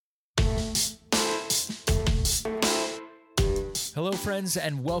Hello, friends,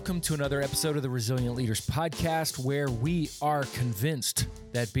 and welcome to another episode of the Resilient Leaders Podcast, where we are convinced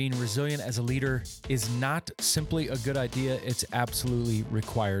that being resilient as a leader is not simply a good idea, it's absolutely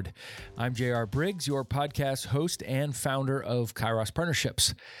required. I'm J.R. Briggs, your podcast host and founder of Kairos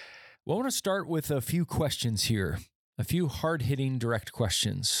Partnerships. Well, I want to start with a few questions here, a few hard-hitting, direct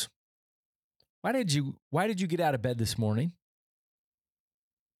questions. Why did you get out of bed this morning?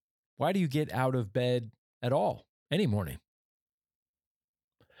 Why do you get out of bed at all, any morning?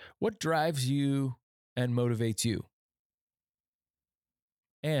 What drives you and motivates you?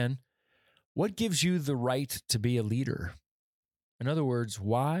 And what gives you the right to be a leader? In other words,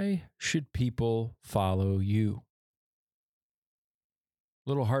 why should people follow you? A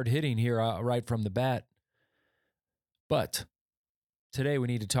little hard hitting here right from the bat. But today we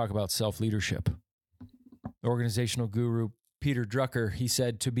need to talk about self-leadership. Organizational guru Peter Drucker, he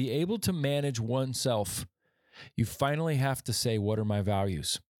said, to be able to manage oneself, you finally have to say, what are my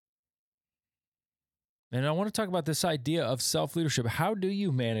values? And I want to talk about this idea of self-leadership. How do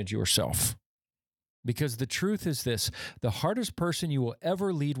you manage yourself? Because the truth is this, the hardest person you will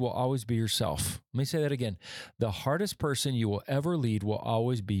ever lead will always be yourself. Let me say that again. The hardest person you will ever lead will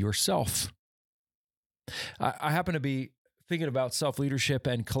always be yourself. I happen to be thinking about self-leadership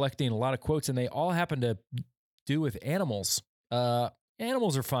and collecting a lot of quotes, and they all happen to do with animals.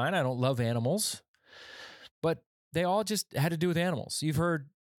 Animals are fine. I don't love animals, but they all just had to do with animals. You've heard,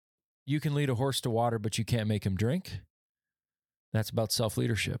 you can lead a horse to water, but you can't make him drink. That's about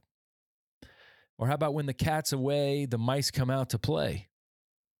self-leadership. Or how about when the cat's away, the mice come out to play?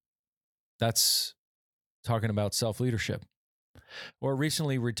 That's talking about self-leadership. Or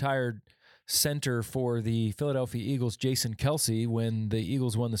recently retired center for the Philadelphia Eagles, Jason Kelce, when the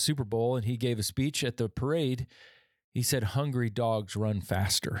Eagles won the Super Bowl and he gave a speech at the parade, he said, "Hungry dogs run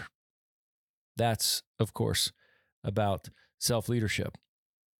faster." That's, of course, about self-leadership.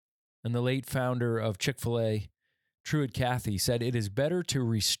 And the late founder of Chick-fil-A, Truett Cathy, said, "It is better to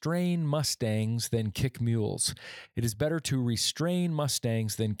restrain Mustangs than kick mules. It is better to restrain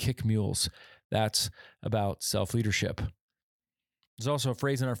Mustangs than kick mules." That's about self-leadership. There's also a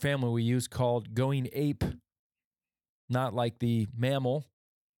phrase in our family we use called going ape, not like the mammal,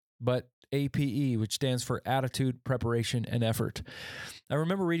 but APE, which stands for attitude, preparation, and effort. I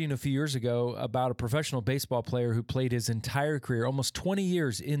remember reading a few years ago about a professional baseball player who played his entire career, almost 20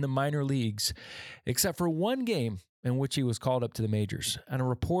 years in the minor leagues, except for one game in which he was called up to the majors. And a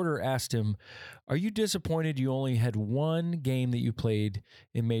reporter asked him, "Are you disappointed you only had one game that you played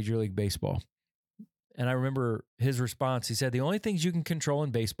in Major League Baseball?" And I remember his response. He said, "The only things you can control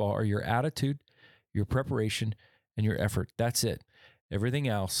in baseball are your attitude, your preparation, and your effort. That's it. Everything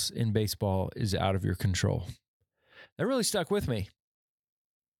else in baseball is out of your control." That really stuck with me.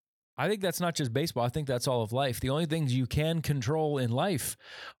 I think that's not just baseball. I think that's all of life. The only things you can control in life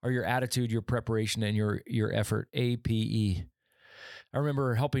are your attitude, your preparation, and your effort, APE. I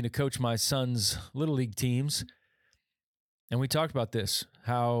remember helping to coach my son's Little League teams, and we talked about this,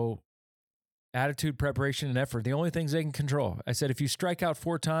 how attitude, preparation, and effort, the only things they can control. I said, if you strike out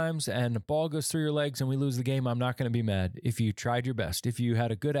 4 times and the ball goes through your legs and we lose the game, I'm not going to be mad. If you tried your best, if you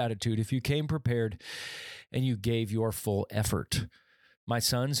had a good attitude, if you came prepared and you gave your full effort. My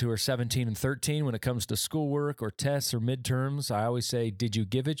sons, who are 17 and 13, when it comes to schoolwork or tests or midterms, I always say, did you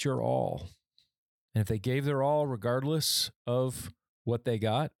give it your all? And if they gave their all, regardless of what they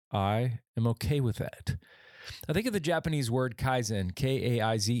got, I am okay with that. I think of the Japanese word kaizen,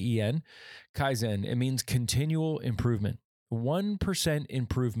 K-A-I-Z-E-N. Kaizen, it means continual improvement. 1%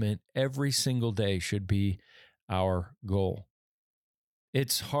 improvement every single day should be our goal.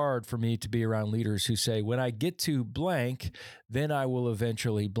 It's hard for me to be around leaders who say, when I get to blank, then I will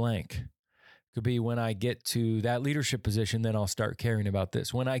eventually blank. Could be when I get to that leadership position, then I'll start caring about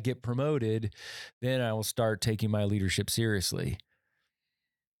this. When I get promoted, then I will start taking my leadership seriously.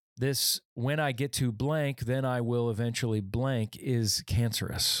 This, when I get to blank, then I will eventually blank, is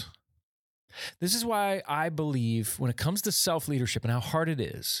cancerous. This is why I believe when it comes to self-leadership and how hard it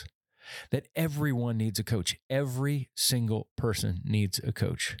is, that everyone needs a coach. Every single person needs a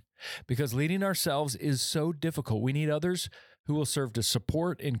coach. Because leading ourselves is so difficult. We need others who will serve to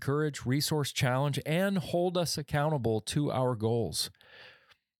support, encourage, resource, challenge, and hold us accountable to our goals.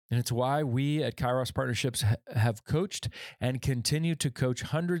 And it's why we at Kairos Partnerships have coached and continue to coach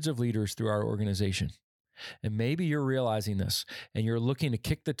hundreds of leaders through our organization. And maybe you're realizing this and you're looking to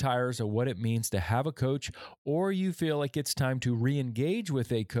kick the tires of what it means to have a coach, or you feel like it's time to re-engage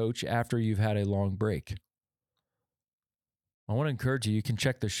with a coach after you've had a long break. I want to encourage you, you can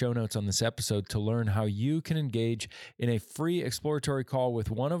check the show notes on this episode to learn how you can engage in a free exploratory call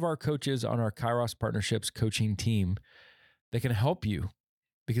with one of our coaches on our Kairos Partnerships coaching team. that can help you,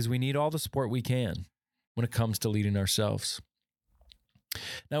 because we need all the support we can when it comes to leading ourselves.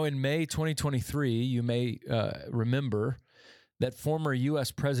 Now, in May 2023, you may remember that former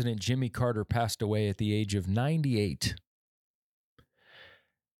U.S. President Jimmy Carter passed away at the age of 98.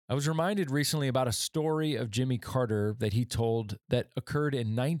 I was reminded recently about a story of Jimmy Carter that he told that occurred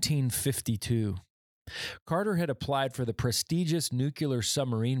in 1952. Carter had applied for the prestigious nuclear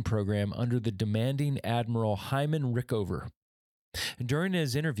submarine program under the demanding Admiral Hyman Rickover. And during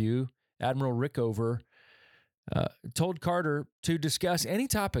his interview, Admiral Rickover told Carter to discuss any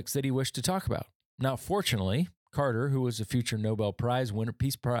topics that he wished to talk about. Now, fortunately, Carter, who was a future Nobel Prize winner,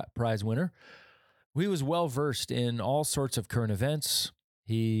 Peace Prize winner, he was well-versed in all sorts of current events.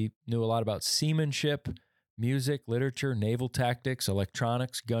 He knew a lot about seamanship, music, literature, naval tactics,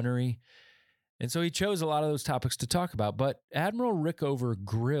 electronics, gunnery. And so he chose a lot of those topics to talk about. But Admiral Rickover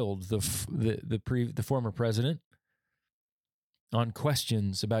grilled the former president on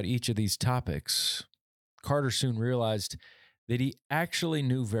questions about each of these topics. Carter soon realized that he actually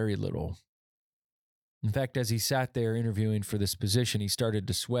knew very little. In fact, as he sat there interviewing for this position, he started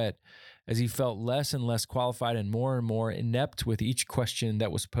to sweat as he felt less and less qualified and more inept with each question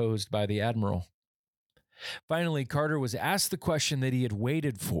that was posed by the admiral. Finally, Carter was asked the question that he had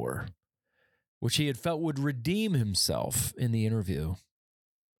waited for, which he had felt would redeem himself in the interview.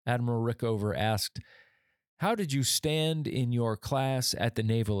 Admiral Rickover asked, "How did you stand in your class at the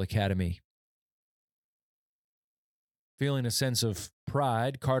Naval Academy?" Feeling a sense of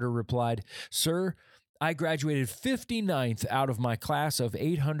pride, Carter replied, "Sir, I graduated 59th out of my class of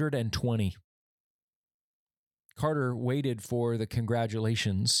 820. Carter waited for the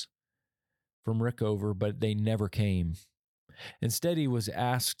congratulations from Rickover, but they never came. Instead, he was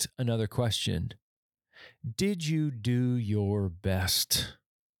asked another question. Did you do your best?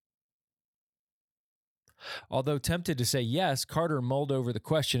 Although tempted to say yes, Carter mulled over the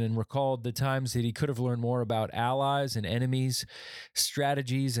question and recalled the times that he could have learned more about allies and enemies,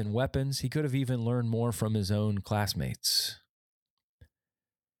 strategies and weapons. He could have even learned more from his own classmates.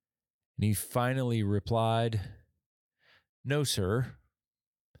 And he finally replied, "No, sir,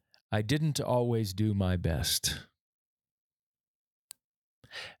 I didn't always do my best."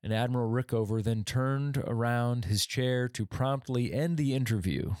 And Admiral Rickover then turned around his chair to promptly end the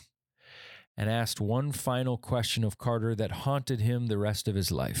interview and asked one final question of Carter that haunted him the rest of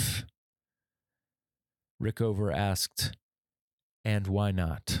his life. Rickover asked, "And why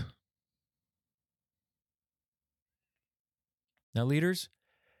not?" Now, leaders,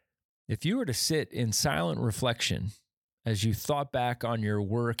 if you were to sit in silent reflection as you thought back on your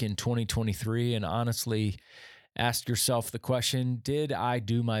work in 2023 and honestly ask yourself the question, did I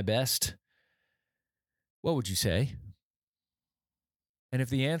do my best? What would you say? And if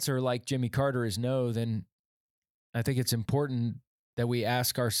the answer, like Jimmy Carter, is no, then I think it's important that we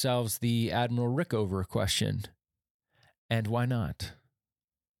ask ourselves the Admiral Rickover question. And why not?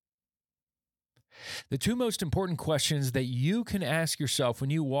 The two most important questions that you can ask yourself when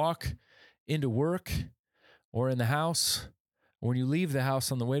you walk into work or in the house, or when you leave the house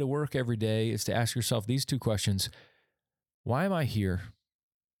on the way to work every day, is to ask yourself these two questions. Why am I here?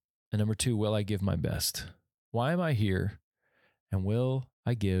 And number two, will I give my best? Why am I here? And will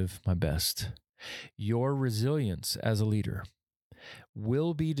I give my best? Your resilience as a leader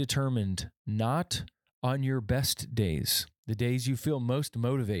will be determined not on your best days, the days you feel most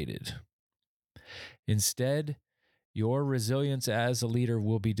motivated. Instead, your resilience as a leader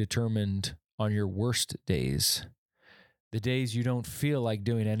will be determined on your worst days, the days you don't feel like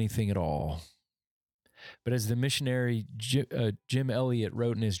doing anything at all. But as the missionary Jim Elliot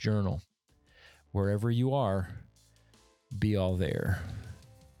wrote in his journal, wherever you are, be all there.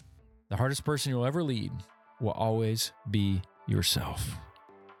 The hardest person you'll ever lead will always be yourself.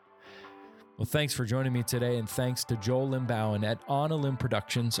 Well, thanks for joining me today, and thanks to Joel Limbowen at On a Limb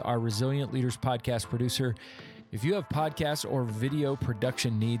Productions, our Resilient Leaders podcast producer. If you have podcast or video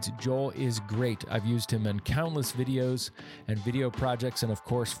production needs, Joel is great. I've used him in countless videos and video projects, and of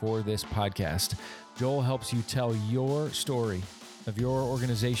course for this podcast. Joel helps you tell your story of your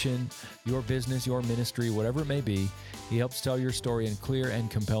organization, your business, your ministry, whatever it may be. He helps tell your story in clear and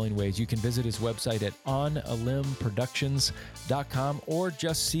compelling ways. You can visit his website at onalimproductions.com or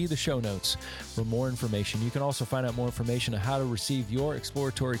just see the show notes for more information. You can also find out more information on how to receive your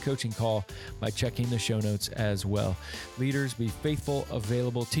exploratory coaching call by checking the show notes as well. Leaders, be faithful,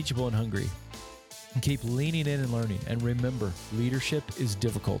 available, teachable, and hungry. And keep leaning in and learning. And remember, leadership is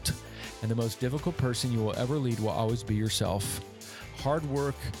difficult. And the most difficult person you will ever lead will always be yourself. Hard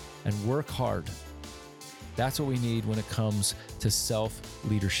work and work hard. That's what we need when it comes to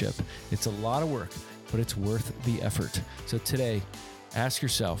self-leadership. It's a lot of work, but it's worth the effort. So today, ask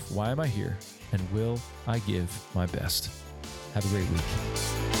yourself, why am I here? And will I give my best? Have a great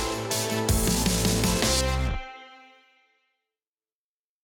week.